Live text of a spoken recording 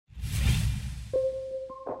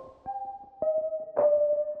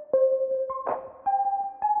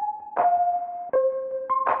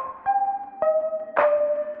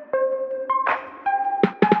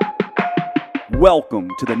Welcome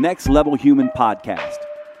to the Next Level Human podcast.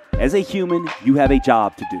 As a human, you have a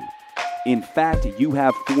job to do. In fact, you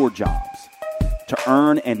have 4 jobs: to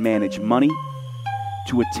earn and manage money,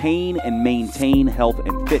 to attain and maintain health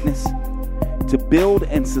and fitness, to build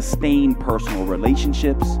and sustain personal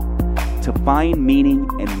relationships, to find meaning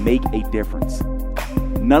and make a difference.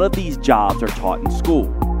 None of these jobs are taught in school,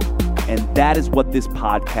 and that is what this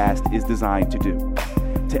podcast is designed to do: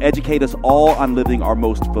 to educate us all on living our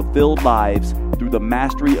most fulfilled lives through the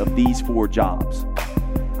mastery of these 4 jobs.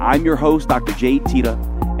 I'm your host, Dr. Jade Tita,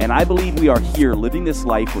 and I believe we are here living this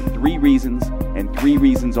life for 3 reasons, and 3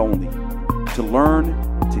 reasons only: to learn,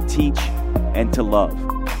 to teach, and to love.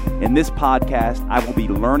 In this podcast, I will be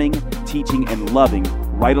learning, teaching, and loving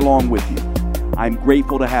right along with you. I'm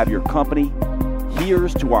grateful to have your company.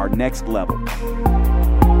 Here's to our next level.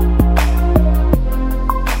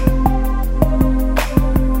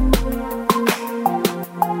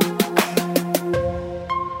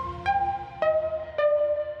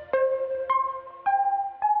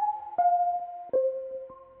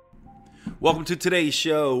 Welcome to today's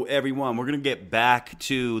show, everyone. We're going to get back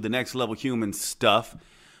to the Next Level Human stuff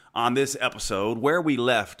on this episode. Where we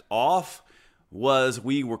left off was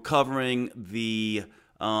we were covering the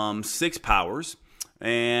 6 powers,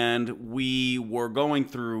 and we were going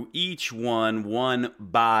through each one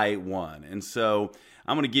by one. And so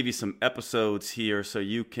I'm going to give you some episodes here so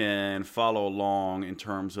you can follow along in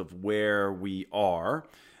terms of where we are.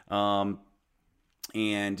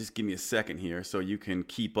 And just give me a second here so you can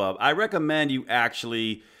keep up. I recommend you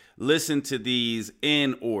actually listen to these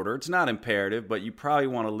in order. It's not imperative, but you probably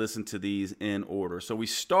want to listen to these in order. So we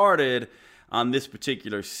started on this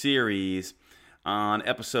particular series on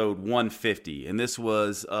episode 150, and this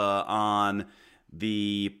was on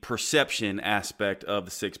the perception aspect of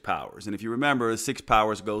the 6 powers. And if you remember, the 6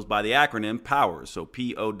 powers goes by the acronym POWERS, so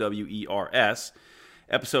POWERS.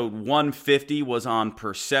 Episode 150 was on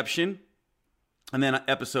perception. And then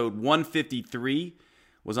episode 153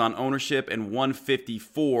 was on ownership, and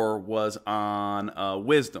 154 was on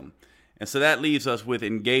wisdom. And so that leaves us with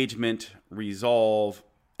engagement, resolve,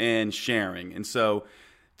 and sharing. And so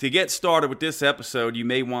to get started with this episode, you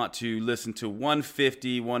may want to listen to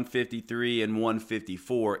 150, 153, and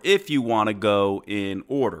 154 if you want to go in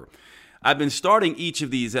order. I've been starting each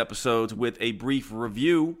of these episodes with a brief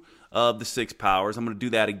review of the 6 powers. I'm going to do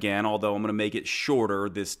that again, although I'm going to make it shorter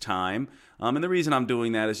this time. And the reason I'm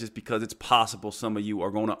doing that is just because it's possible some of you are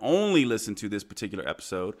going to only listen to this particular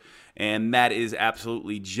episode, and that is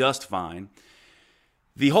absolutely just fine.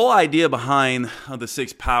 The whole idea behind the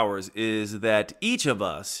 6 powers is that each of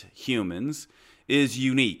us, humans, is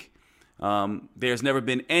unique. There's never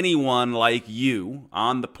been anyone like you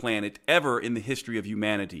on the planet ever in the history of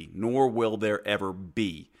humanity, nor will there ever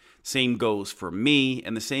be. Same goes for me,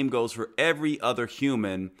 and the same goes for every other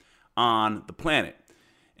human on the planet.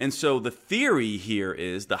 And so the theory here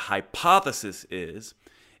is, the hypothesis is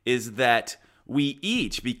that we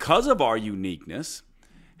each, because of our uniqueness,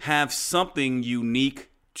 have something unique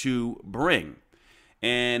to bring.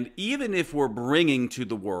 And even if we're bringing to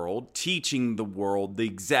the world, teaching the world the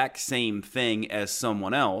exact same thing as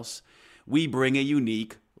someone else, we bring a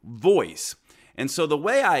unique voice. And so the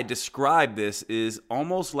way I describe this is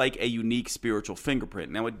almost like a unique spiritual fingerprint.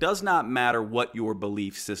 Now, it does not matter what your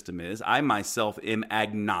belief system is. I myself am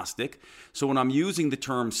agnostic. So when I'm using the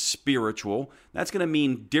term spiritual, that's going to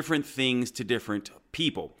mean different things to different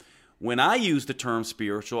people. When I use the term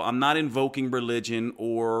spiritual, I'm not invoking religion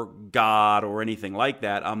or God or anything like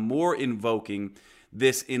that. I'm more invoking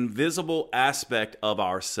this invisible aspect of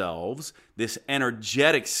ourselves, this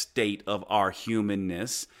energetic state of our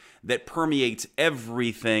humanness that permeates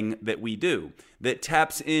everything that we do, that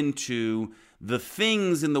taps into the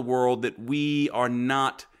things in the world that we are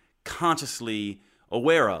not consciously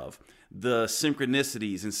aware of, the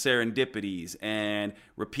synchronicities and serendipities and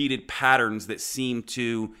repeated patterns that seem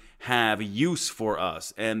to have use for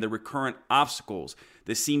us, and the recurrent obstacles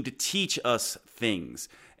that seem to teach us things,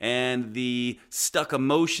 and the stuck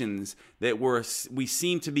emotions that we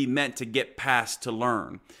seem to be meant to get past to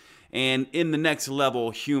learn. And in the Next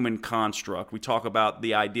Level Human construct, we talk about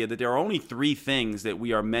the idea that there are only 3 things that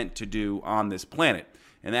we are meant to do on this planet,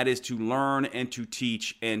 and that is to learn and to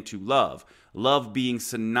teach and to love. Love being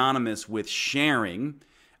synonymous with sharing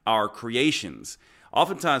our creations.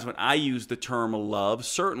 Oftentimes when I use the term love,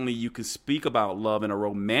 certainly you can speak about love in a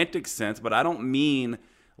romantic sense, but I don't mean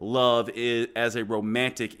love as a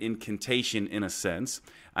romantic incantation in a sense.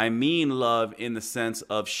 I mean love in the sense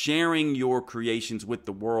of sharing your creations with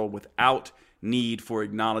the world without need for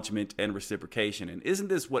acknowledgement and reciprocation. And isn't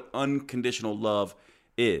this what unconditional love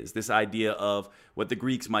is. This idea of what the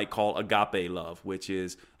Greeks might call agape love, which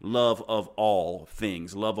is love of all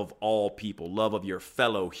things, love of all people, love of your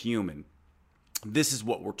fellow human. This is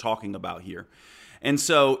what we're talking about here. And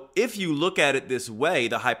so if you look at it this way,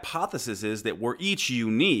 the hypothesis is that we're each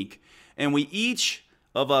unique, and we each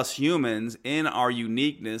of us humans in our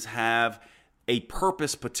uniqueness have a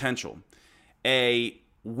purpose potential, a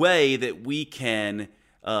way that we can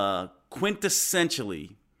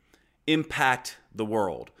quintessentially impact the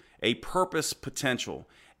world, a purpose potential,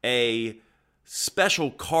 a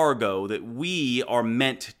special cargo that we are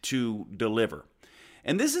meant to deliver.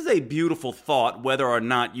 And this is a beautiful thought, whether or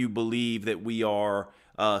not you believe that we are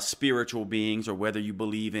spiritual beings, or whether you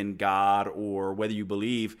believe in God, or whether you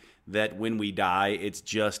believe that when we die, it's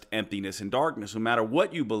just emptiness and darkness. No matter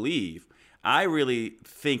what you believe, I really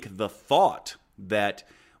think the thought that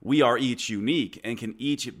we are each unique and can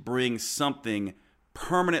each bring something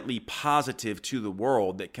permanently positive to the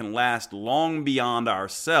world that can last long beyond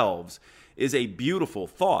ourselves is a beautiful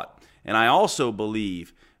thought. And I also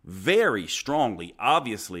believe very strongly,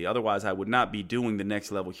 obviously, otherwise I would not be doing the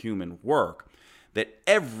Next Level Human work, that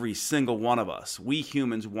every single one of us, we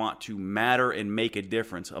humans, want to matter and make a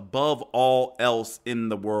difference above all else in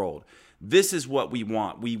the world. This is what we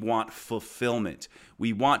want. We want fulfillment.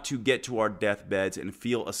 We want to get to our deathbeds and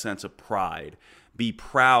feel a sense of pride. Be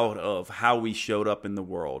proud of how we showed up in the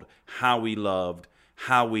world, how we loved,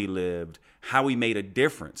 how we lived, how we made a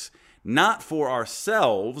difference. Not for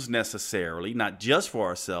ourselves necessarily, not just for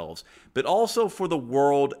ourselves, but also for the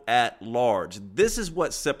world at large. This is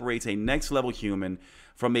what separates a next level human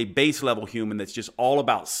from a base level human that's just all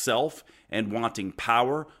about self and wanting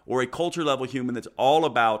power, or a culture level human that's all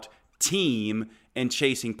about team and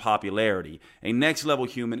chasing popularity. A next level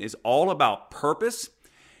human is all about purpose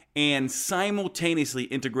and simultaneously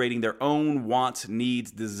integrating their own wants, needs,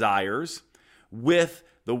 desires with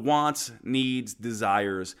the wants, needs,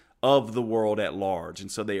 desires of the world at large.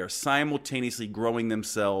 And so they are simultaneously growing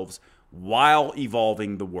themselves while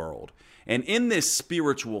evolving the world. And in this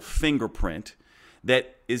spiritual fingerprint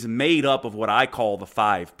that is made up of what I call the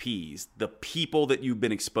 5 Ps, the people that you've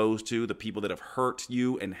been exposed to, the people that have hurt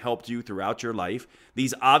you and helped you throughout your life,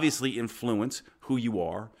 these obviously influence who you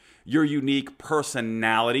are. Your unique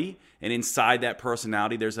personality, and inside that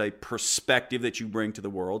personality, there's a perspective that you bring to the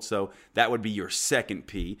world. So that would be your second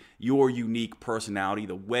P, your unique personality,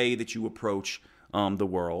 the way that you approach the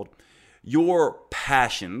world. Your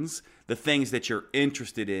passions, the things that you're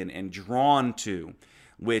interested in and drawn to,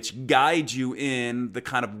 which guide you in the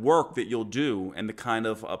kind of work that you'll do and the kind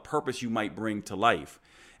of purpose you might bring to life.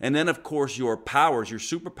 And then, of course, your powers, your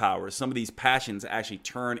superpowers. Some of these passions actually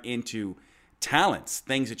turn into talents,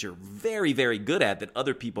 things that you're very, very good at that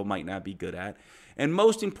other people might not be good at. And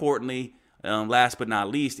most importantly, last but not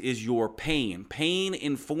least, is your pain. Pain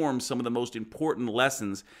informs some of the most important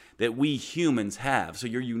lessons that we humans have. So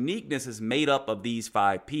your uniqueness is made up of these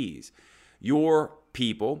 5 Ps. Your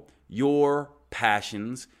people, your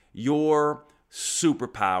passions, your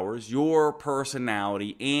superpowers, your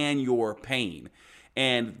personality, and your pain.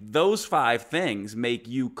 And those 5 things make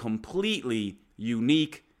you completely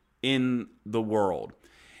unique in the world.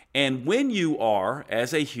 And when you are,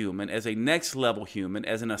 as a human, as a next level human,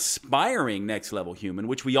 as an aspiring next level human,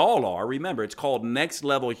 which we all are, remember, it's called next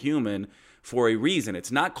level human for a reason.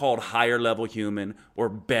 It's not called higher level human or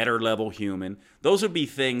better level human. Those would be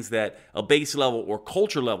things that a base level or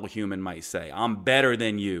culture level human might say. I'm better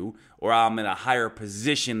than you, or I'm in a higher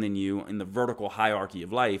position than you in the vertical hierarchy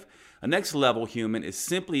of life. A next level human is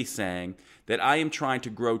simply saying that I am trying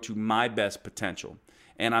to grow to my best potential.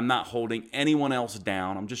 And I'm not holding anyone else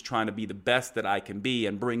down. I'm just trying to be the best that I can be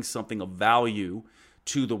and bring something of value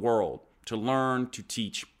to the world, to learn, to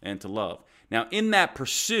teach, and to love. Now, in that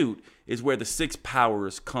pursuit is where the 6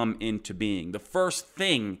 powers come into being. The first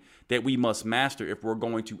thing that we must master if we're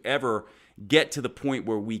going to ever get to the point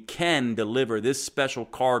where we can deliver this special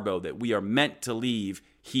cargo that we are meant to leave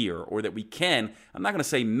here, or that we can, I'm not going to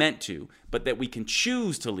say meant to, but that we can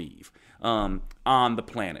choose to leave on the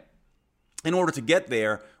planet. In order to get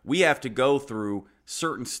there, we have to go through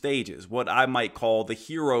certain stages, what I might call the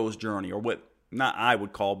hero's journey, or what not I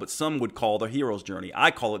would call, but some would call the hero's journey. I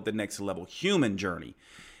call it the next level human journey.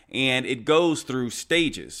 And it goes through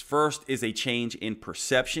stages. First is a change in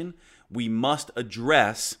perception. We must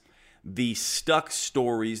address the stuck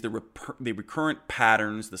stories, the recurrent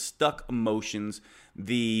patterns, the stuck emotions,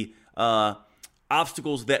 the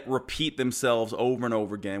obstacles that repeat themselves over and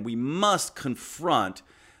over again. We must confront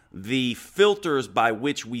the filters by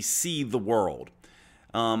which we see the world.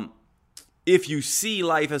 If you see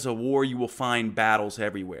life as a war, you will find battles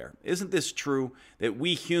everywhere. Isn't this true that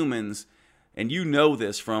we humans and you know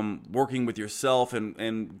this from working with yourself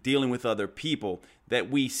and dealing with other people, that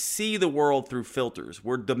we see the world through filters.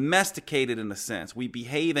 We're domesticated in a sense. We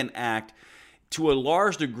behave and act to a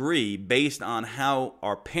large degree based on how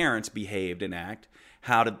our parents behaved and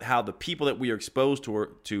how the people that we are exposed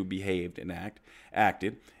to behaved and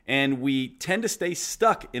acted, and we tend to stay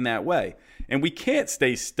stuck in that way. And we can't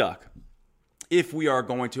stay stuck if we are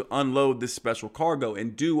going to unload this special cargo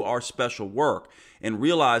and do our special work and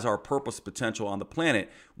realize our purpose potential on the planet.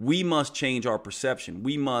 We must change our perception.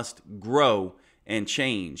 We must grow and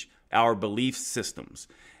change our belief systems.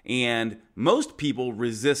 And most people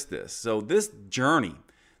resist this. So this journey,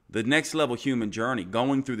 the next level human journey,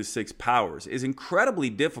 going through the 6 powers, is incredibly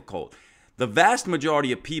difficult. The vast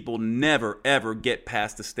majority of people never, ever get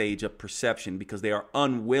past the stage of perception because they are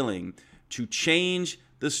unwilling to change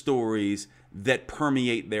the stories that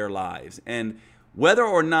permeate their lives. And whether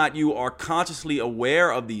or not you are consciously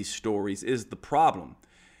aware of these stories is the problem.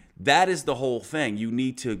 That is the whole thing. You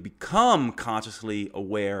need to become consciously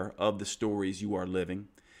aware of the stories you are living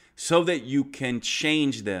so that you can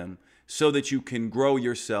change them, so that you can grow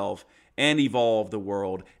yourself and evolve the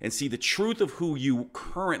world and see the truth of who you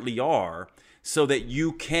currently are so that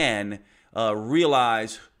you can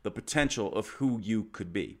realize the potential of who you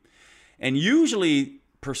could be. And usually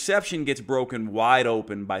perception gets broken wide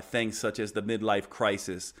open by things such as the midlife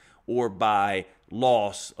crisis or by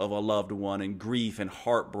loss of a loved one and grief and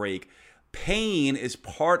heartbreak. Pain is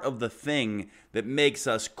part of the thing that makes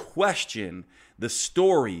us question the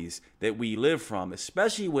stories that we live from,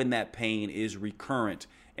 especially when that pain is recurrent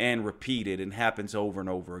and repeated and happens over and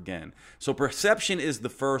over again. So perception is the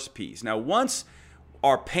first piece. Now, once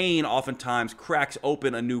our pain oftentimes cracks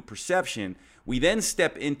open a new perception, we then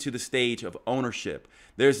step into the stage of ownership.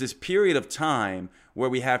 There's this period of time where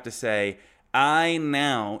we have to say, I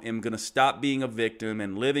now am going to stop being a victim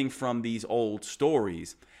and living from these old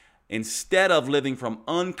stories. Instead of living from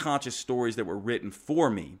unconscious stories that were written for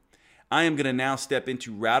me, I am going to now step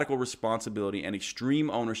into radical responsibility and extreme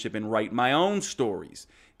ownership and write my own stories,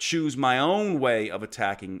 choose my own way of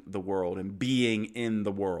attacking the world and being in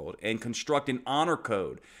the world, and construct an honor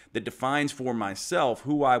code that defines for myself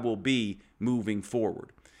who I will be moving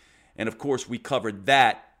forward. And of course, we covered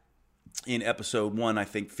that in episode 1, I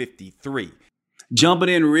think 53. Jumping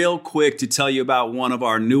in real quick to tell you about one of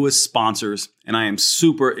our newest sponsors. And I am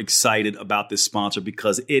super excited about this sponsor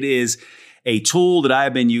because it is a tool that I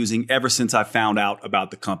have been using ever since I found out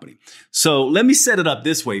about the company. So let me set it up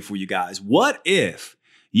this way for you guys. What if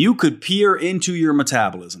you could peer into your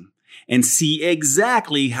metabolism and see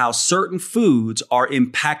exactly how certain foods are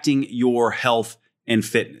impacting your health and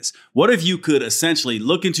fitness? What if you could essentially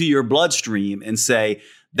look into your bloodstream and say,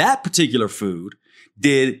 that particular food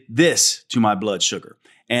did this to my blood sugar,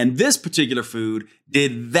 and this particular food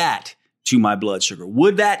did that to my blood sugar?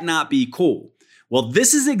 Would that not be cool? Well,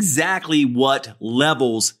 this is exactly what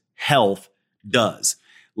Levels Health does.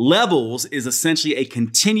 Levels is essentially a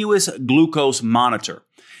continuous glucose monitor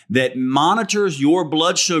that monitors your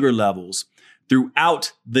blood sugar levels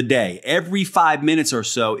throughout the day. Every 5 minutes or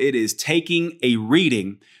so, it is taking a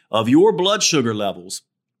reading of your blood sugar levels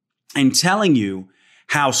and telling you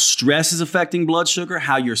how stress is affecting blood sugar,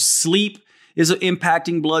 how your sleep is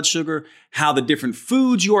impacting blood sugar, how the different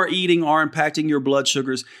foods you are eating are impacting your blood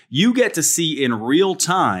sugars. You get to see in real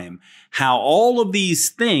time how all of these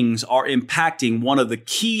things are impacting one of the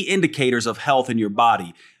key indicators of health in your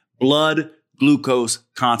body, blood glucose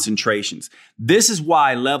concentrations. This is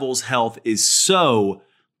why Levels Health is so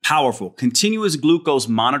powerful. Continuous glucose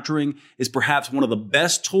monitoring is perhaps one of the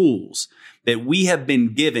best tools that we have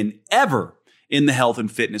been given ever in the health and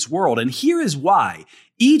fitness world. And here is why.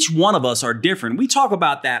 Each one of us are different. We talk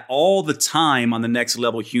about that all the time on the Next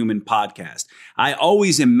Level Human podcast. I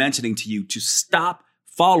always am mentioning to you to stop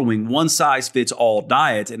following one-size-fits-all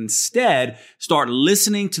diets and instead start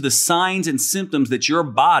listening to the signs and symptoms that your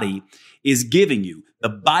body is giving you, the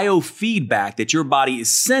biofeedback that your body is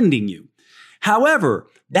sending you. However,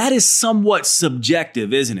 that is somewhat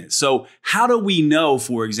subjective, isn't it? So how do we know,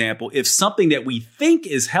 for example, if something that we think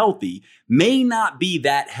is healthy may not be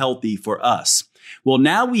that healthy for us? Well,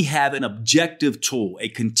 now we have an objective tool, a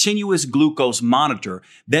continuous glucose monitor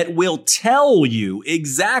that will tell you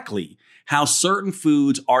exactly how certain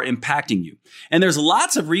foods are impacting you. And there's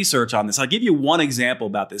lots of research on this. I'll give you one example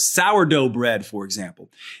about this. Sourdough bread, for example.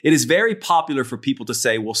 It is very popular for people to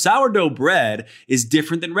say, well, sourdough bread is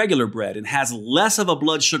different than regular bread and has less of a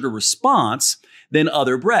blood sugar response than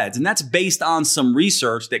other breads. And that's based on some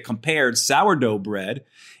research that compared sourdough bread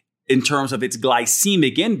in terms of its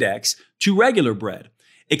glycemic index to regular bread.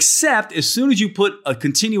 Except as soon as you put a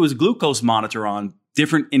continuous glucose monitor on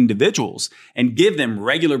different individuals and give them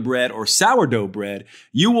regular bread or sourdough bread,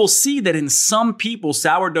 you will see that in some people,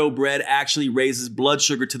 sourdough bread actually raises blood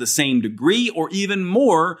sugar to the same degree or even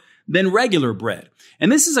more than regular bread.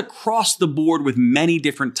 And this is across the board with many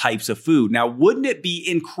different types of food. Now, wouldn't it be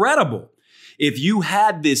incredible if you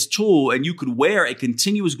had this tool and you could wear a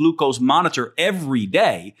continuous glucose monitor every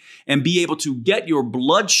day and be able to get your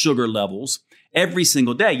blood sugar levels every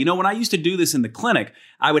single day? You know, when I used to do this in the clinic,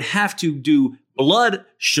 I would have to do blood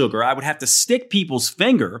sugar. I would have to stick people's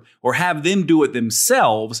finger or have them do it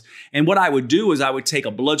themselves. And what I would do is I would take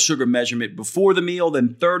a blood sugar measurement before the meal,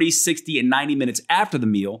 then 30, 60, and 90 minutes after the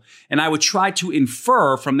meal. And I would try to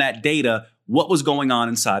infer from that data what was going on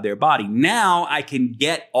inside their body. Now I can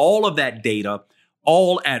get all of that data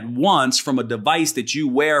all at once from a device that you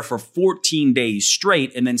wear for 14 days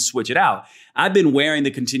straight and then switch it out. I've been wearing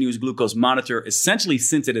the continuous glucose monitor essentially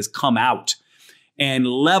since it has come out, and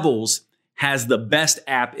Levels has the best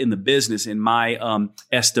app in the business in my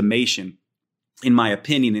estimation, in my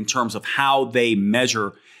opinion, in terms of how they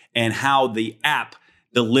measure and how the app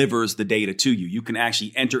delivers the data to you. You can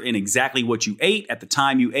actually enter in exactly what you ate at the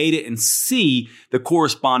time you ate it and see the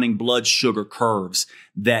corresponding blood sugar curves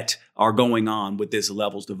that are going on with this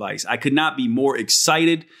Levels device. I could not be more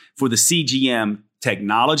excited for the CGM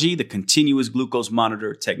technology, the continuous glucose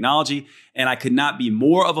monitor technology, and I could not be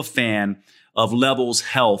more of a fan of Levels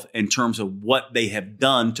Health in terms of what they have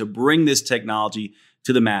done to bring this technology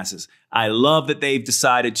to the masses. I love that they've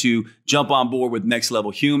decided to jump on board with Next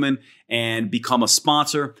Level Human and become a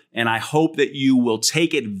sponsor. And I hope that you will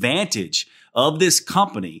take advantage of this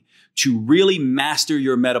company to really master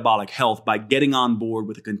your metabolic health by getting on board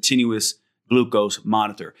with a continuous glucose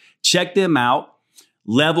monitor. Check them out,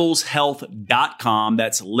 levelshealth.com.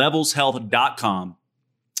 That's levelshealth.com.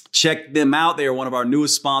 Check them out. They are one of our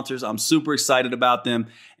newest sponsors. I'm super excited about them.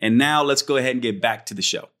 And now let's go ahead and get back to the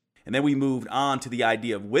show. And then we moved on to the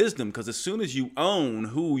idea of wisdom, because as soon as you own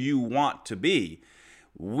who you want to be,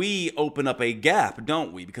 we open up a gap,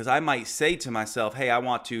 don't we? Because I might say to myself, hey, I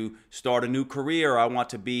want to start a new career. I want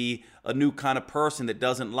to be a new kind of person that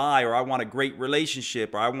doesn't lie, or I want a great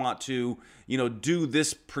relationship, or I want to, do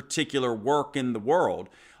this particular work in the world.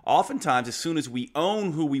 Oftentimes, as soon as we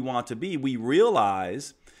own who we want to be, we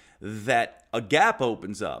realize that a gap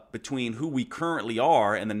opens up between who we currently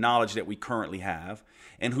are and the knowledge that we currently have,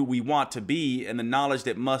 and who we want to be and the knowledge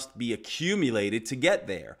that must be accumulated to get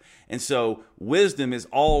there. And so wisdom is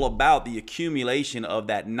all about the accumulation of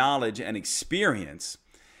that knowledge and experience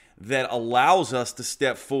that allows us to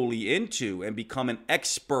step fully into and become an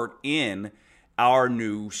expert in our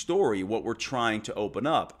new story, what we're trying to open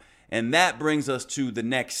up. And that brings us to the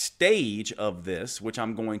next stage of this, which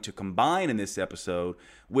I'm going to combine in this episode,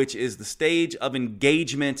 which is the stage of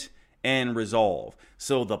engagement and resolve.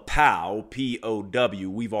 So the POW, P-O-W,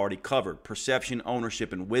 we've already covered: perception,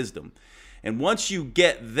 ownership, and wisdom. And once you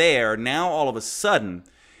get there, now all of a sudden,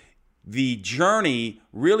 the journey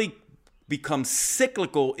really becomes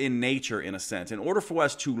cyclical in nature, in a sense. In order for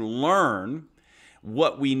us to learn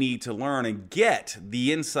what we need to learn and get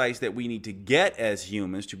the insights that we need to get as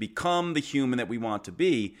humans to become the human that we want to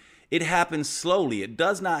be, it happens slowly. It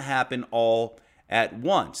does not happen all at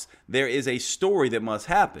once. There is a story that must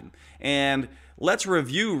happen. And let's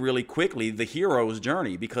review really quickly the hero's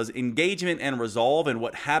journey, because engagement and resolve and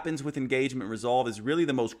what happens with engagement and resolve is really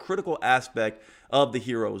the most critical aspect of the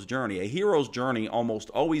hero's journey. A hero's journey almost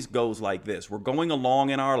always goes like this. We're going along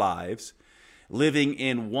in our lives, living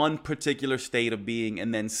in one particular state of being,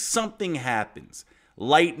 and then something happens.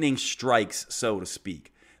 Lightning strikes, so to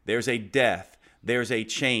speak. There's a death. There's a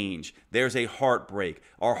change. There's a heartbreak.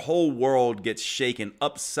 Our whole world gets shaken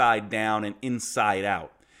upside down and inside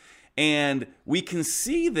out. And we can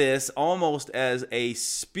see this almost as a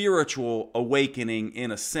spiritual awakening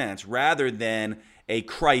in a sense, rather than a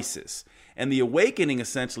crisis. And the awakening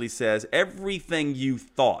essentially says everything you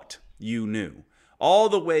thought you knew, all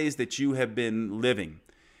the ways that you have been living,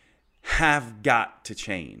 have got to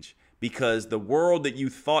change, because the world that you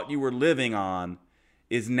thought you were living on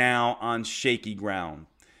is now on shaky ground,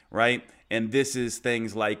 right? And this is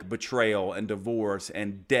things like betrayal and divorce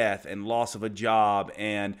and death and loss of a job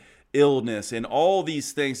and illness and all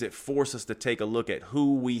these things that force us to take a look at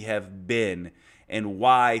who we have been and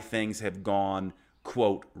why things have gone,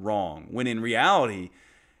 quote, wrong. When in reality,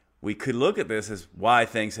 we could look at this as why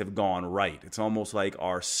things have gone right. It's almost like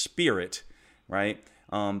our spirit, right?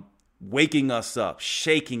 Waking us up,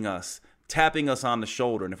 shaking us, tapping us on the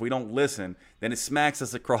shoulder. And if we don't listen, then it smacks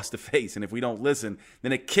us across the face. And if we don't listen,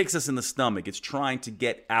 then it kicks us in the stomach. It's trying to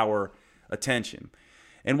get our attention.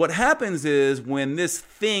 And what happens is when this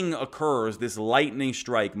thing occurs, this lightning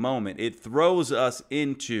strike moment, it throws us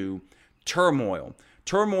into turmoil.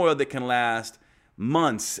 Turmoil that can last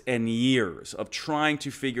months and years of trying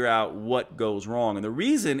to figure out what goes wrong. And the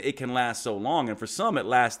reason it can last so long, and for some it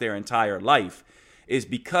lasts their entire life, is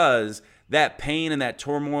because that pain and that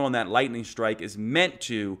turmoil and that lightning strike is meant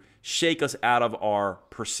to shake us out of our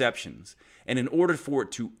perceptions. And in order for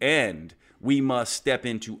it to end, we must step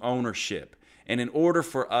into ownership. And in order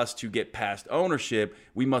for us to get past ownership,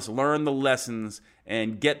 we must learn the lessons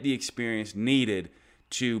and get the experience needed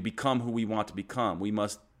to become who we want to become. We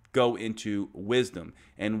must go into wisdom.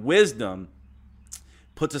 And wisdom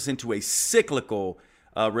puts us into a cyclical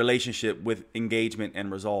relationship with engagement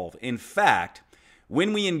and resolve. In fact,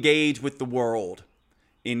 when we engage with the world,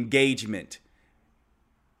 engagement,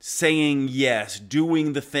 saying yes,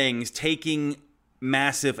 doing the things, taking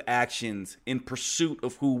massive actions in pursuit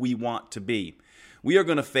of who we want to be, we are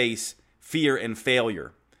going to face fear and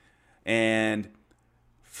failure and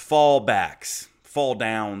fall downs,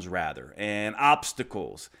 and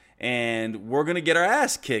obstacles. And we're going to get our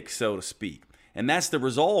ass kicked, so to speak. And that's the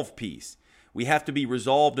resolve piece. We have to be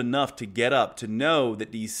resolved enough to get up, to know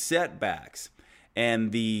that these setbacks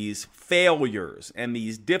and these failures and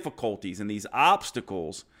these difficulties and these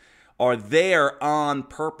obstacles are there on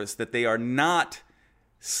purpose, that they are not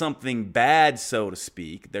something bad, so to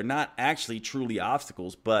speak. They're not actually truly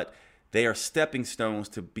obstacles, but they are stepping stones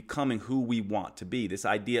to becoming who we want to be. This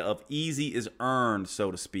idea of easy is earned,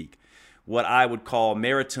 so to speak. What I would call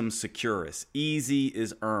meritum securis. Easy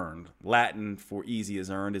is earned. Latin for easy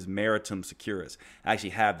is earned is meritum securis. I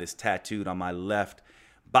actually have this tattooed on my left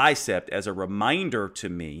bicep as a reminder to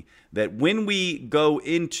me that when we go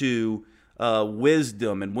into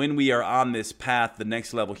wisdom and when we are on this path, the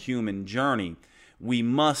next level human journey, we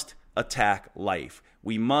must attack life.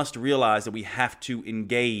 We must realize that we have to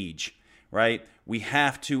engage, right? We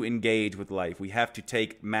have to engage with life. We have to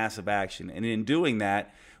take massive action. And in doing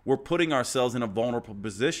that, we're putting ourselves in a vulnerable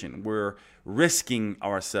position. We're risking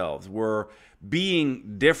ourselves. We're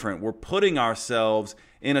being different. We're putting ourselves,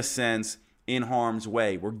 in a sense, in harm's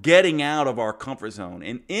way. We're getting out of our comfort zone.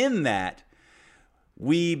 And in that,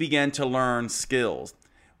 we begin to learn skills.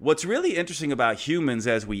 What's really interesting about humans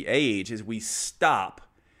as we age is we stop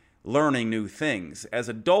learning new things. As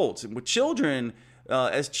adults, with children,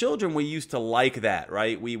 we used to like that,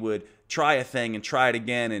 right? We would try a thing and try it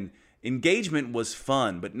again, and engagement was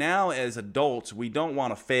fun. But now as adults, we don't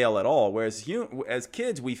want to fail at all. Whereas as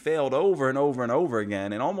kids, we failed over and over and over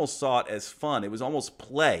again and almost saw it as fun. It was almost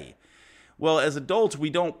play. Well, as adults, we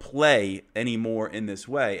don't play anymore in this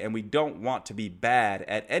way, and we don't want to be bad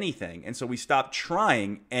at anything. And so we stop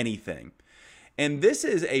trying anything. And this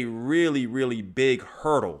is a really, really big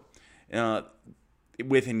hurdle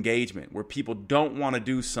with engagement, where people don't want to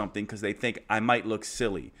do something because they think I might look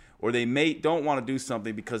silly, or they don't want to do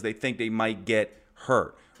something because they think they might get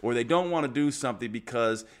hurt, or they don't want to do something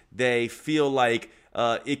because they feel like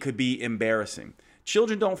it could be embarrassing.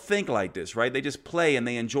 Children don't think like this, right? They just play and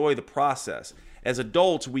they enjoy the process. As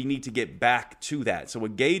adults, we need to get back to that. So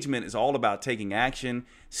engagement is all about taking action,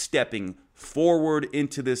 stepping forward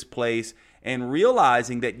into this place, and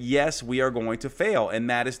realizing that, yes, we are going to fail. And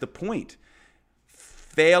that is the point.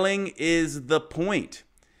 Failing is the point.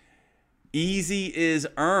 Easy is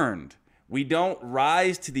earned. We don't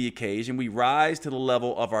rise to the occasion. We rise to the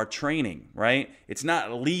level of our training, right? It's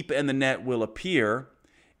not leap and the net will appear.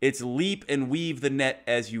 It's leap and weave the net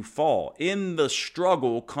as you fall. In the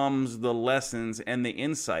struggle comes the lessons and the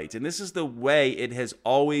insights. And this is the way it has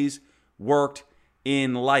always worked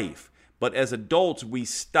in life. But as adults, we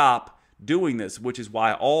stop doing this, which is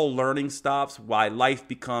why all learning stops, why life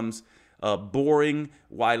becomes boring,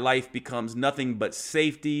 why life becomes nothing but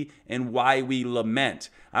safety, and why we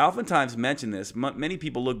lament. I oftentimes mention this. Many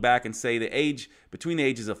people look back and say between the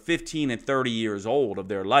ages of 15 and 30 years old of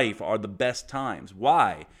their life are the best times.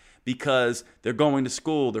 Why? Because they're going to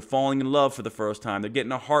school, they're falling in love for the first time, they're getting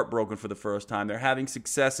their heart broken for the first time, they're having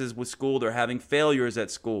successes with school, they're having failures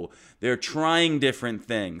at school, they're trying different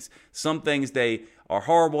things. Some things they are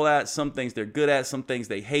horrible at, some things they're good at, some things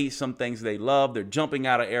they hate, some things they love. They're jumping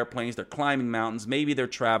out of airplanes, they're climbing mountains, maybe they're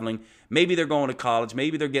traveling, maybe they're going to college,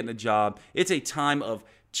 maybe they're getting a job. It's a time of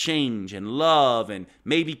change and love and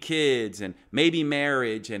maybe kids and maybe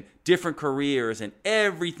marriage and different careers, and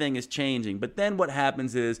everything is changing. But then what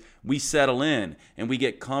happens is we settle in and we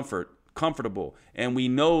get comfortable, and we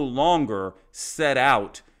no longer set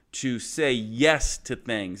out to say yes to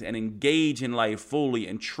things and engage in life fully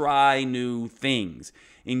and try new things.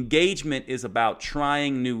 Engagement is about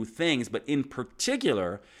trying new things, but in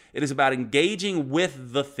particular, It is about engaging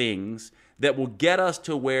with the things that will get us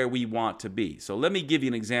to where we want to be. So let me give you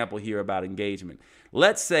an example here about engagement.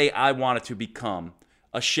 Let's say I wanted to become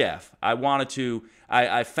a chef.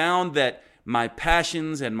 I found that my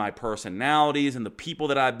passions and my personalities and the people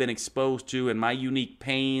that I've been exposed to and my unique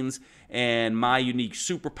pains and my unique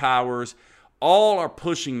superpowers all are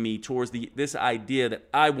pushing me towards this idea that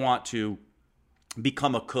I want to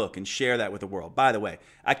become a cook and share that with the world. By the way,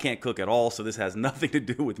 I can't cook at all, so this has nothing to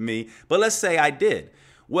do with me. But let's say I did.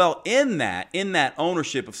 Well, in that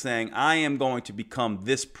ownership of saying I am going to become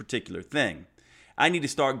this particular thing, I need to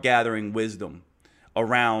start gathering wisdom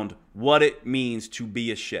around what it means to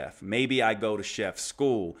be a chef. Maybe I go to chef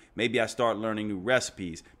school. Maybe I start learning new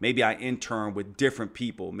recipes. Maybe I intern with different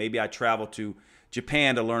people. Maybe I travel to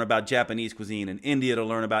Japan to learn about Japanese cuisine and India to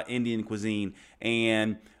learn about Indian cuisine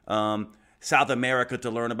and South America to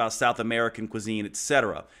learn about South American cuisine,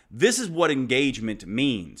 etc. This is what engagement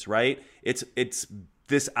means, right? It's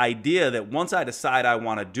this idea that once I decide I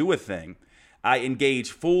want to do a thing, I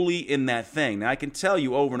engage fully in that thing. Now, I can tell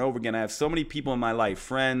you over and over again, I have so many people in my life,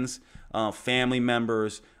 friends, family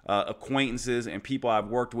members, acquaintances, and people I've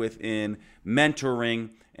worked with in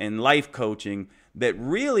mentoring and life coaching that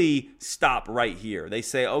really stop right here. They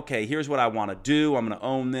say, okay, here's what I want to do. I'm going to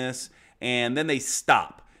own this. And then they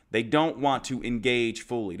stop. They don't want to engage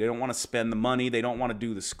fully. They don't want to spend the money. They don't want to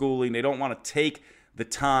do the schooling. They don't want to take the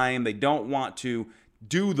time. They don't want to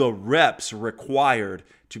do the reps required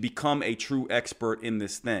to become a true expert in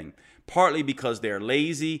this thing. Partly because they're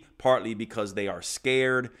lazy, partly because they are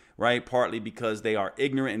scared, right? Partly because they are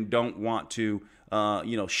ignorant and don't want to,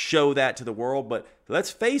 show that to the world. But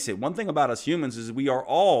let's face it, one thing about us humans is we are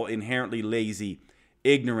all inherently lazy,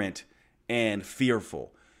 ignorant, and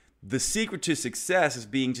fearful. The secret to success is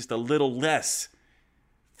being just a little less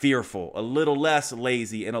fearful, a little less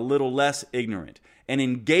lazy, and a little less ignorant. And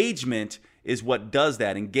engagement is what does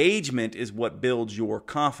that. Engagement is what builds your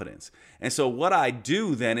confidence. And so what I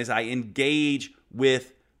do then is I engage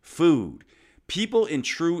with food. People in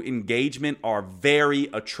true engagement are very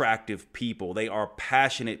attractive people. They are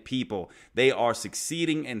passionate people. They are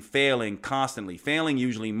succeeding and failing constantly. Failing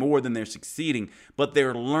usually more than they're succeeding, but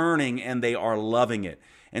they're learning and they are loving it.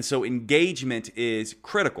 And so engagement is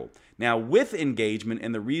critical. Now, with engagement,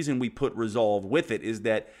 and the reason we put resolve with it is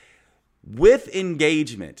that with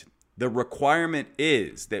engagement, the requirement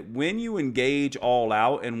is that when you engage all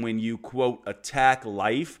out and when you, quote, attack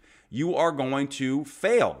life, you are going to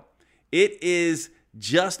fail. It is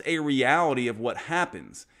just a reality of what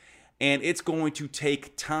happens. And it's going to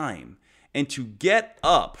take time. And to get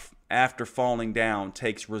up after falling down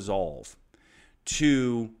takes resolve.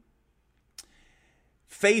 To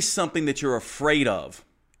face something that you're afraid of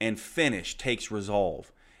and finish takes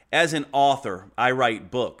resolve. As an author, I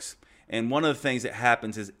write books. And one of the things that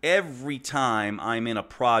happens is every time I'm in a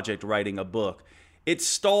project writing a book, it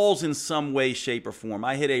stalls in some way, shape, or form.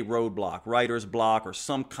 I hit a roadblock, writer's block, or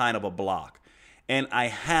some kind of a block. And I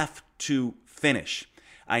have to finish.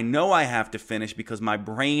 I know I have to finish because my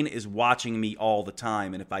brain is watching me all the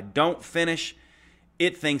time. And if I don't finish,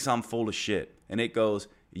 it thinks I'm full of shit. And it goes,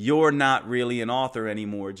 you're not really an author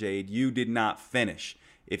anymore, Jade. You did not finish.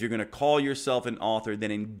 If you're going to call yourself an author,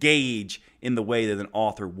 then engage in the way that an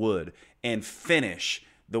author would and finish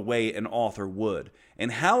the way an author would.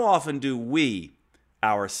 And how often do we,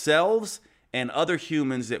 ourselves and other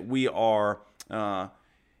humans that we are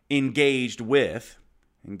engaged with,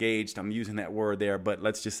 I'm using that word there, but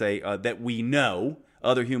let's just say that we know,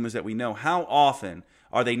 other humans that we know, how often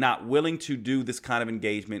are they not willing to do this kind of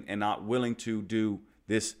engagement and not willing to do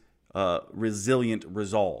this resilient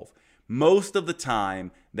resolve? Most of the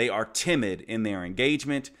time, they are timid in their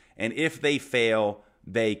engagement, and if they fail,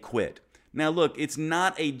 they quit. Now, look, it's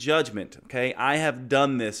not a judgment, okay? I have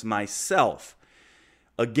done this myself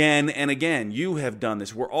again and again. You have done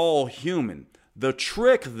this. We're all human. The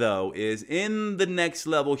trick, though, is in the next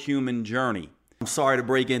level human journey. I'm sorry to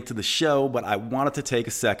break into the show, but I wanted to take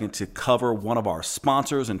a second to cover one of our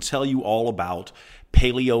sponsors and tell you all about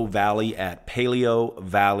Paleo Valley at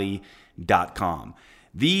paleovalley.com.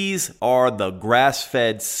 These are the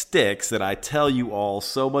grass-fed sticks that I tell you all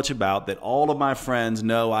so much about that all of my friends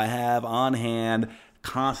know I have on hand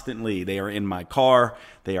constantly. They are in my car.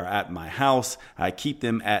 They are at my house. I keep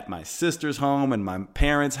them at my sister's home and my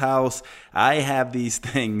parents' house. I have these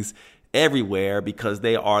things everywhere because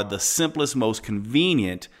they are the simplest, most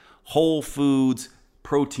convenient whole foods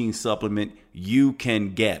protein supplement you can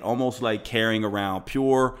get. Almost like carrying around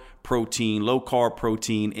pure protein, low-carb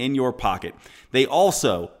protein in your pocket. They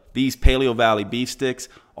also, these Paleo Valley beef sticks,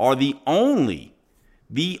 are the only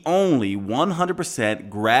the only 100%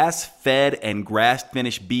 grass-fed and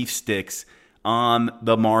grass-finished beef sticks on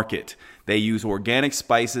the market. They use organic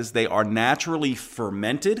spices. They are naturally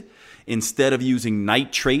fermented instead of using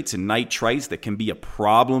nitrates and nitrites that can be a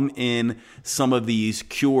problem in some of these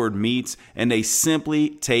cured meats, and they simply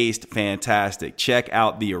taste fantastic. Check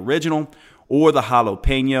out the original or the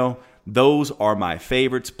jalapeno. Those are my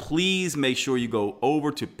favorites. Please make sure you go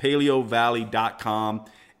over to paleovalley.com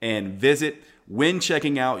and visit. When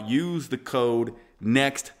checking out, use the code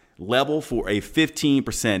NEXTLEVEL for a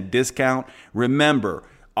 15% discount. Remember,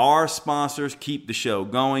 our sponsors keep the show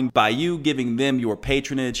going by you giving them your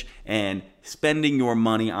patronage and spending your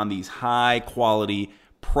money on these high quality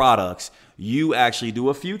products. You actually do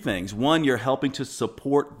a few things. One, you're helping to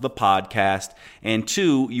support the podcast. And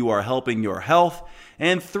two, you are helping your health.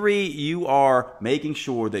 And three, you are making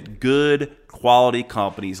sure that good quality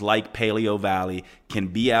companies like Paleo Valley can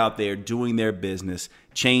be out there doing their business,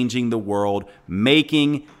 changing the world,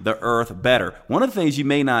 making the earth better. One of the things you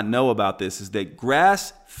may not know about this is that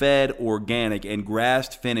grass-fed organic and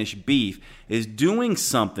grass-finished beef is doing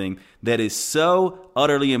something that is so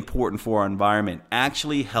utterly important for our environment,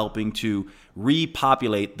 actually helping to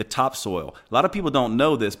repopulate the topsoil. A lot of people don't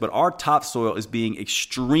know this, but our topsoil is being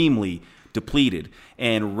extremely depleted,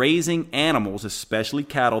 and raising animals, especially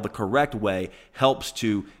cattle, the correct way helps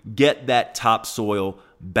to get that topsoil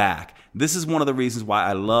back. This is one of the reasons why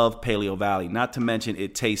I love Paleo Valley. Not to mention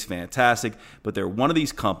it tastes fantastic, but they're one of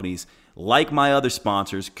these companies, like my other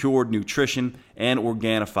sponsors, Cured Nutrition and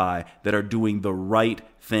Organifi, that are doing the right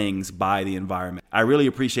things by the environment. I really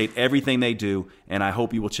appreciate everything they do, and I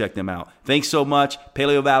hope you will check them out. Thanks so much.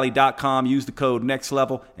 PaleoValley.com. Use the code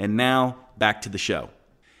NEXTLEVEL. And now back to the show.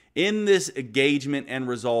 In this engagement and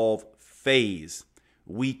resolve phase,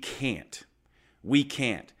 we can't.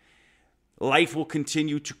 Life will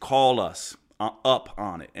continue to call us up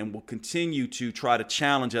on it and will continue to try to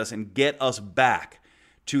challenge us and get us back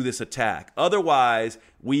to this attack. Otherwise,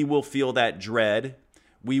 we will feel that dread,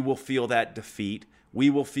 we will feel that defeat, we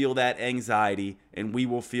will feel that anxiety, and we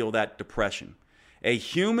will feel that depression. A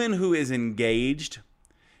human who is engaged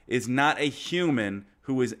is not a human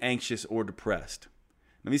who is anxious or depressed.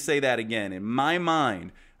 Let me say that again. In my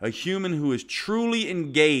mind, a human who is truly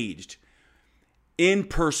engaged in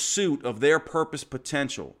pursuit of their purpose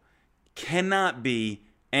potential cannot be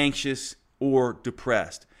anxious or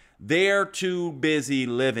depressed. They're too busy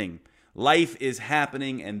living. Life is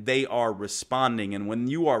happening and they are responding. And when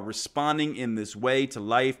you are responding in this way to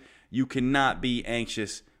life, you cannot be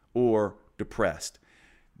anxious or depressed.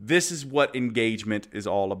 This is what engagement is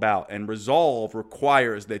all about. And resolve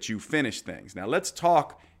requires that you finish things. Now, let's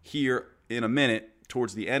talk here in a minute,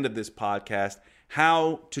 towards the end of this podcast,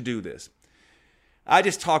 how to do this. I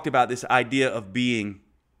just talked about this idea of being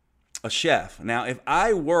a chef. Now, if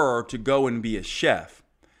I were to go and be a chef,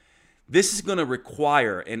 this is going to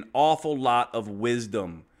require an awful lot of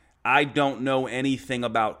wisdom. I don't know anything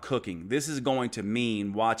about cooking. This is going to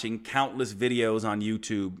mean watching countless videos on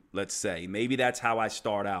YouTube, let's say. Maybe that's how I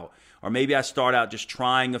start out. Or maybe I start out just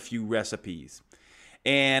trying a few recipes.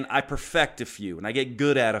 And I perfect a few, and I get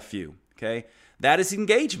good at a few, okay? That is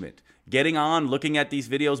engagement. Getting on, looking at these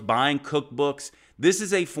videos, buying cookbooks. This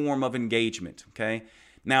is a form of engagement, okay?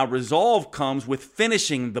 Now, resolve comes with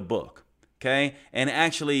finishing the book, okay? And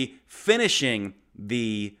actually finishing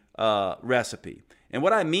the recipe. And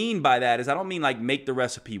what I mean by that is I don't mean like make the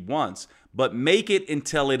recipe once, but make it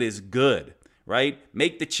until it is good, right?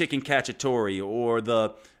 Make the chicken cacciatore or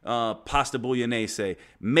the pasta bolognese.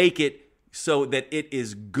 Make it so that it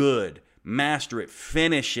is good. Master it.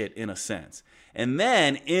 Finish it in a sense. And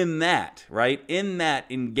then in that, right, in that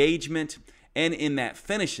engagement and in that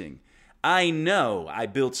finishing, I know I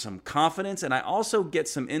build some confidence and I also get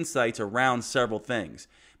some insights around several things.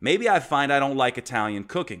 Maybe I find I don't like Italian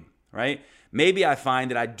cooking, right? Maybe I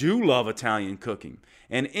find that I do love Italian cooking.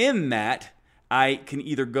 And in that, I can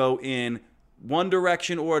either go in one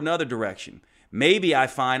direction or another direction. Maybe I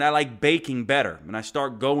find I like baking better, and I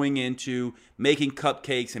start going into making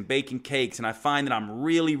cupcakes and baking cakes, and I find that I'm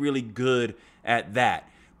really, really good at that.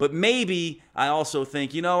 But maybe I also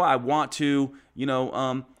think, I want to,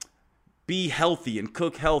 be healthy and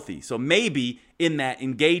cook healthy. So maybe in that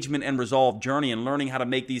engagement and resolve journey and learning how to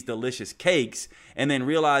make these delicious cakes and then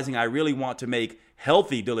realizing I really want to make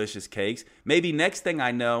healthy, delicious cakes, maybe next thing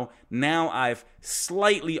I know, now I've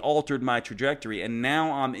slightly altered my trajectory and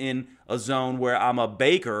now I'm in a zone where I'm a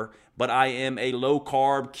baker, but I am a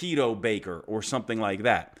low-carb keto baker or something like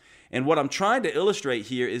that. And what I'm trying to illustrate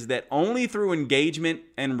here is that only through engagement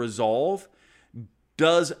and resolve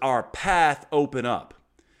does our path open up.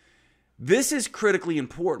 This is critically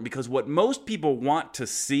important because what most people want to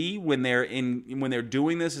see when they're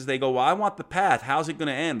doing this is they go, well, I want the path. How's it going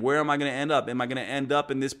to end? Where am I going to end up? Am I going to end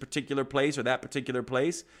up in this particular place or that particular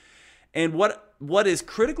place? And what is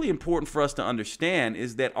critically important for us to understand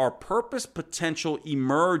is that our purpose potential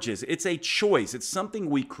emerges. It's a choice. It's something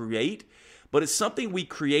we create, but it's something we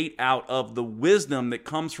create out of the wisdom that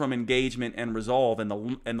comes from engagement and resolve and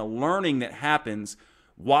the learning that happens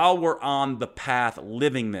while we're on the path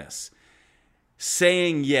living this.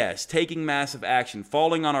 Saying yes, taking massive action,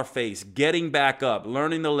 falling on our face, getting back up,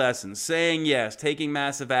 learning the lessons, saying yes, taking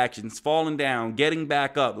massive actions, falling down, getting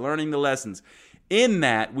back up, learning the lessons. In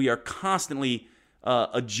that, we are constantly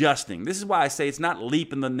adjusting. This is why I say it's not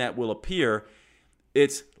leap and the net will appear.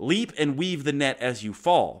 It's leap and weave the net as you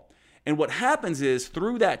fall. And what happens is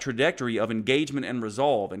through that trajectory of engagement and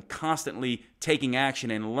resolve and constantly taking action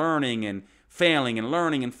and learning and failing and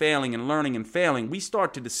learning and failing and learning and failing, we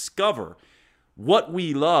start to discover what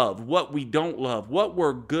we love, what we don't love, what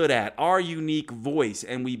we're good at, our unique voice,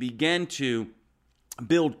 and we begin to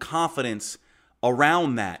build confidence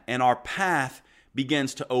around that, and our path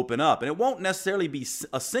begins to open up. And it won't necessarily be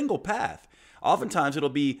a single path. Oftentimes it'll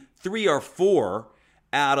be 3 or 4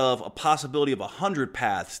 out of a possibility of 100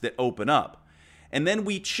 paths that open up. And then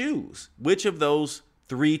we choose which of those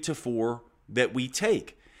 3 to 4 that we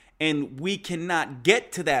take. And we cannot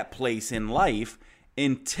get to that place in life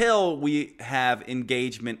until we have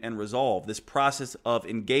engagement and resolve. This process of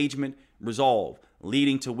engagement, resolve,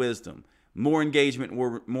 leading to wisdom. More engagement,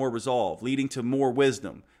 more resolve, leading to more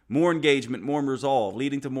wisdom. More engagement, more resolve,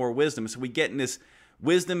 leading to more wisdom. So we get in this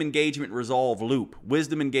wisdom, engagement, resolve loop.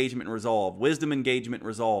 Wisdom, engagement, resolve. Wisdom, engagement,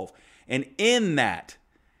 resolve. And in that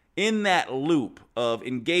loop of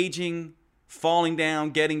engaging, falling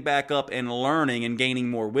down, getting back up, and learning and gaining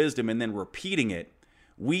more wisdom, and then repeating it,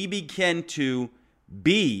 we begin to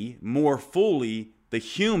be more fully the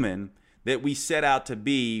human that we set out to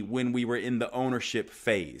be when we were in the ownership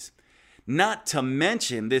phase. Not to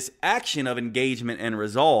mention, this action of engagement and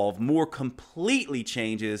resolve more completely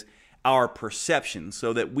changes our perception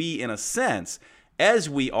so that we, in a sense, as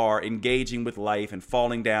we are engaging with life and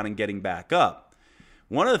falling down and getting back up,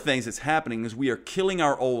 one of the things that's happening is we are killing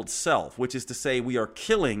our old self, which is to say we are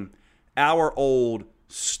killing our old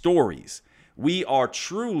stories. We are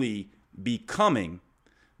truly becoming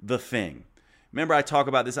the thing. Remember, I talk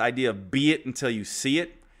about this idea of be it until you see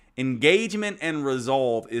it. Engagement and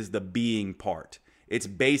resolve is the being part. It's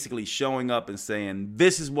basically showing up and saying,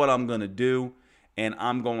 this is what I'm going to do, and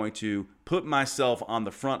I'm going to put myself on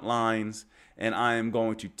the front lines, and I am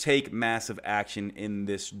going to take massive action in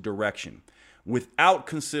this direction without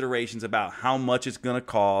considerations about how much it's going to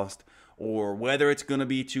cost, or whether it's going to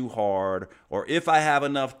be too hard, or if I have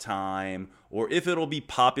enough time, or if it'll be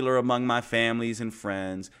popular among my families and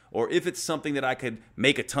friends, or if it's something that I could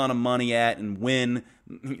make a ton of money at and win,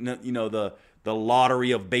 the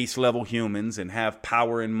lottery of base level humans and have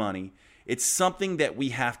power and money. It's something that we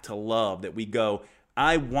have to love, that we go,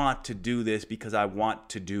 I want to do this because I want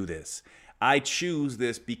to do this. I choose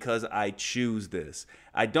this because I choose this.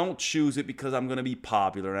 I don't choose it because I'm going to be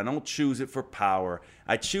popular. I don't choose it for power.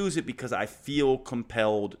 I choose it because I feel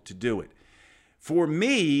compelled to do it. For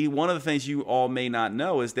me, one of the things you all may not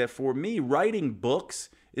know is that for me, writing books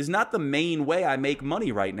is not the main way I make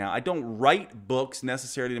money right now. I don't write books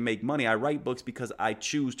necessarily to make money. I write books because I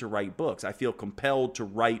choose to write books. I feel compelled to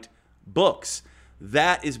write books.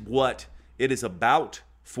 That is what it is about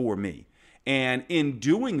for me. And in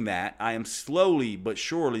doing that, I am slowly but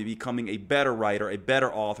surely becoming a better writer, a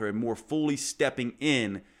better author, and more fully stepping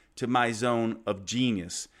in to my zone of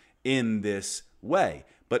genius in this way.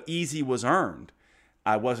 But easy was earned.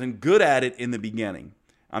 I wasn't good at it in the beginning.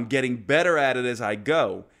 I'm getting better at it as I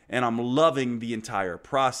go, and I'm loving the entire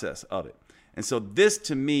process of it. And so this,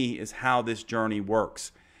 to me, is how this journey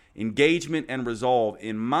works. Engagement and resolve,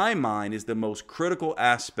 in my mind, is the most critical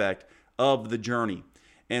aspect of the journey.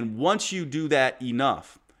 And once you do that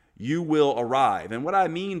enough, you will arrive. And what I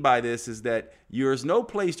mean by this is that there's no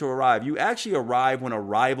place to arrive. You actually arrive when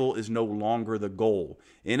arrival is no longer the goal.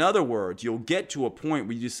 In other words, you'll get to a point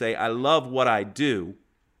where you just say, I love what I do,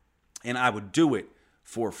 and I would do it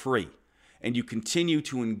for free. And you continue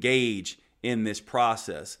to engage in this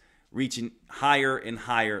process, reaching higher and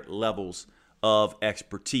higher levels of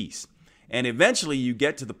expertise. And eventually you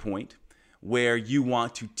get to the point where you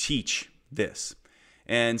want to teach this.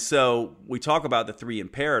 And so we talk about the 3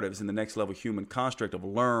 imperatives in the next level human construct of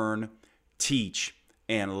learn, teach,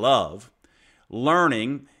 and love.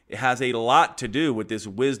 Learning has a lot to do with this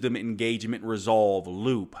wisdom, engagement, resolve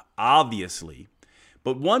loop, obviously.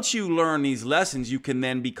 But once you learn these lessons, you can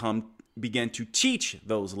then become begin to teach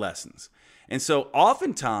those lessons. And so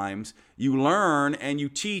oftentimes you learn and you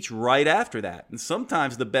teach right after that. And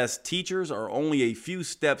sometimes the best teachers are only a few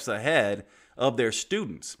steps ahead of their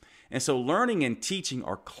students. And so learning and teaching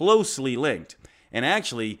are closely linked. And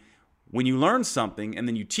actually, when you learn something and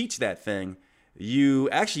then you teach that thing, you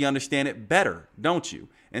actually understand it better, don't you?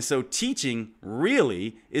 And so teaching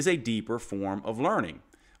really is a deeper form of learning.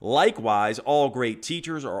 Likewise, all great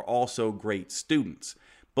teachers are also great students.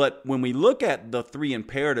 But when we look at the three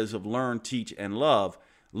imperatives of learn, teach, and love,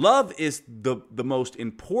 love is the most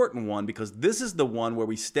important one, because this is the one where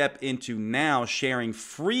we step into now sharing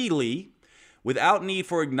freely, without need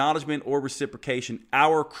for acknowledgement or reciprocation,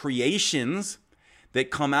 our creations that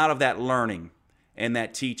come out of that learning and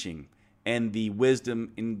that teaching and the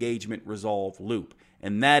wisdom, engagement, resolve loop.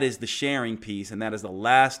 And that is the sharing piece, and that is the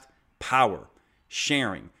last power,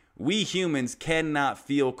 sharing. We humans cannot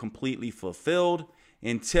feel completely fulfilled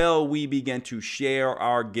until we begin to share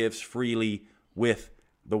our gifts freely with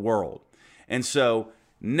the world. And so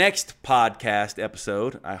next podcast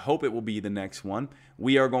episode, I hope it will be the next one,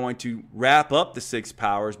 we are going to wrap up the 6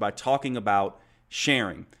 powers by talking about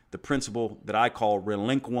sharing, the principle that I call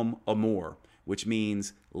relinquum amor, which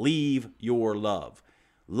means leave your love.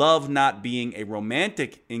 Love not being a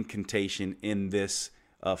romantic incantation in this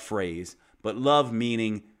phrase, but love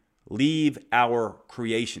meaning leave our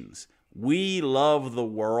creations. We love the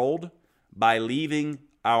world by leaving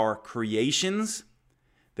our creations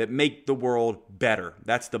that make the world better.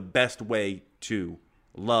 That's the best way to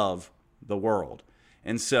love the world.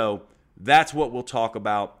 And so that's what we'll talk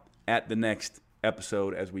about at the next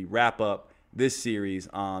episode as we wrap up this series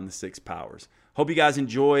on the 6 powers. Hope you guys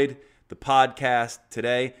enjoyed the podcast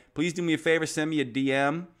today. Please do me a favor, send me a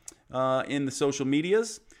DM in the social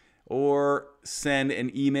medias, or send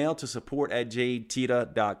an email to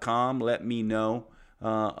support@jadetita.com. Let me know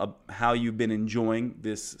how you've been enjoying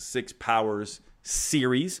this 6 powers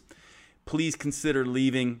series. Please consider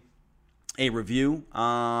leaving a review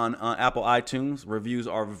on Apple iTunes. Reviews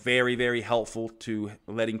are very, very helpful to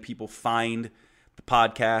letting people find the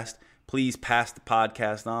podcast. Please pass the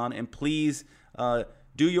podcast on, and please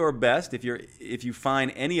do your best if you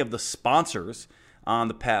find any of the sponsors on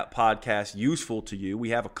the podcast useful to you. We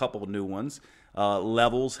have a couple of new ones.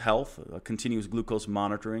 Levels Health, continuous glucose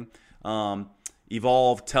monitoring.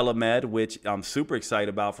 Evolve Telemed, which I'm super excited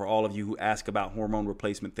about for all of you who ask about hormone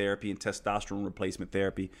replacement therapy and testosterone replacement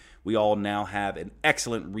therapy. We all now have an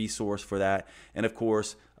excellent resource for that. And of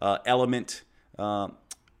course, Element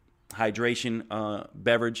hydration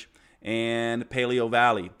beverage, and Paleo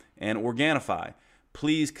Valley and Organifi.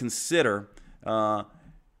 Please consider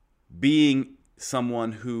being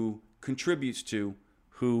someone who contributes to,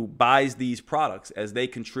 who buys these products, as they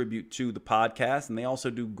contribute to the podcast, and they also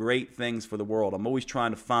do great things for the world. I'm always trying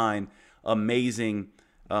to find amazing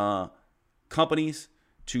companies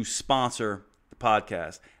to sponsor the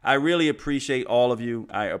podcast. I really appreciate all of you.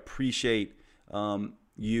 I appreciate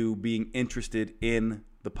you being interested in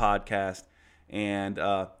the podcast, and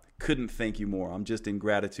couldn't thank you more. I'm just in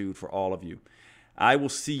gratitude for all of you. I will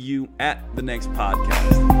see you at the next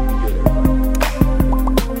podcast. Be good,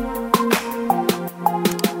 everybody.